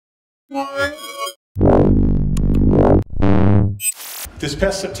This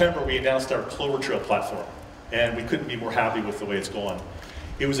past September, we announced our Clover Trail platform, and we couldn't be more happy with the way it's gone.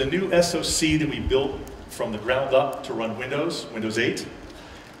 It was a new SoC that we built from the ground up to run Windows 8.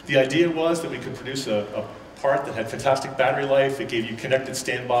 The idea was that we could produce a part that had fantastic battery life. It gave you connected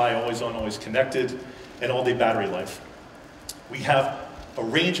standby, always on, always connected, and all-day battery life. We have a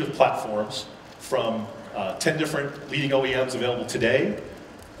range of platforms from 10 different leading OEMs available today,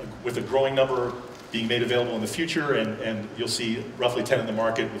 with a growing number being made available in the future, and you'll see roughly 10 in the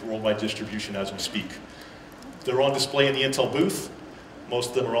market with worldwide distribution as we speak. They're on display in the Intel booth. Most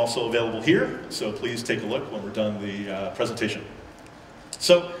of them are also available here, so please take a look when we're done the presentation.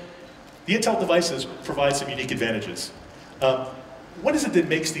 So, the Intel devices provide some unique advantages. What is it that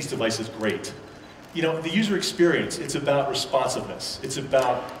makes these devices great? You know, the user experience, it's about responsiveness. It's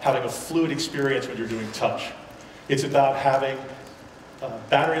about having a fluid experience when you're doing touch. It's about having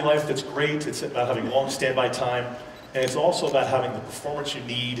battery life that's great. It's about having long standby time. And it's also about having the performance you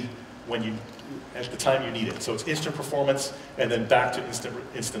need at the time you need it. So it's instant performance and then back to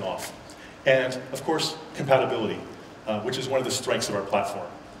instant off. And of course, compatibility, which is one of the strengths of our platform.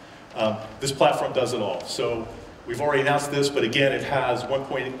 This platform does it all. So we've already announced this, but again, it has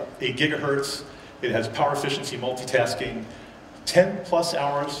 1.8 gigahertz. It has power efficiency multitasking, 10 plus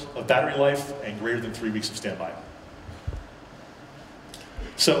hours of battery life, and greater than 3 weeks of standby.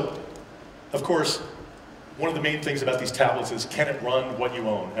 So, of course, one of the main things about these tablets is, can it run what you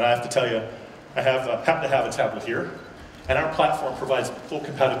own? And I have to tell you, I happen to have a tablet here, and our platform provides full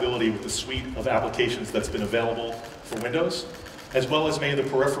compatibility with the suite of applications that's been available for Windows, as well as many of the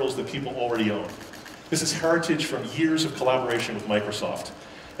peripherals that people already own. This is heritage from years of collaboration with Microsoft.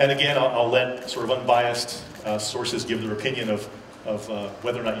 And again, I'll let sort of unbiased sources give their opinion of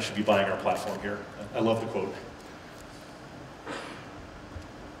whether or not you should be buying our platform here. I love the quote.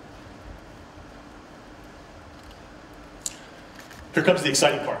 Here comes the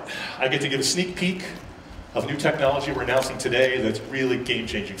exciting part. I get to give a sneak peek of new technology we're announcing today that's really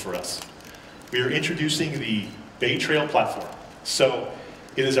game-changing for us. We are introducing the Bay Trail platform. So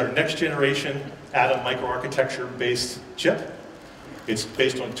it is our next generation Atom microarchitecture-based chip. It's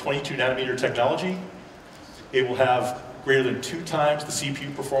based on 22 nanometer technology. It will have greater than 2 times the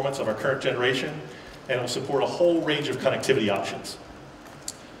CPU performance of our current generation, and it will support a whole range of connectivity options.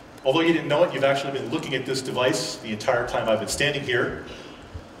 Although you didn't know it, you've actually been looking at this device the entire time I've been standing here.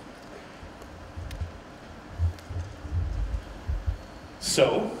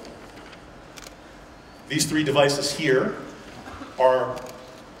 So, these 3 devices here are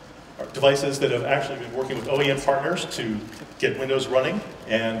devices that have actually been working with OEM partners to get Windows running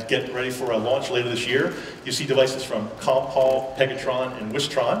and get ready for a launch later this year. You see devices from Compal, Pegatron, and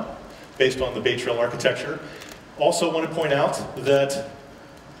Wistron, based on the Bay Trail architecture. Also want to point out that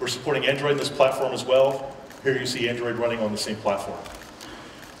we're supporting Android in this platform as well. Here you see Android running on the same platform.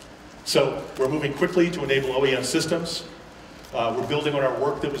 So we're moving quickly to enable OEM systems. We're building on our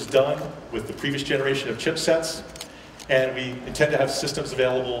work that was done with the previous generation of chipsets, and we intend to have systems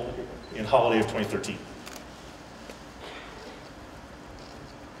available in holiday of 2013.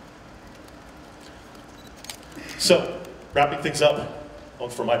 So, wrapping things up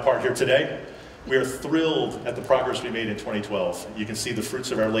for my part here today, we are thrilled at the progress we made in 2012. You can see the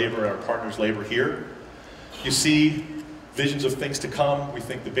fruits of our labor, our partners' labor here. You see visions of things to come. We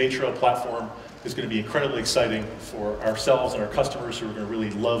think the Bay Trail platform is going to be incredibly exciting for ourselves and our customers who are going to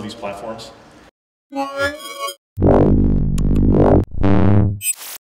really love these platforms.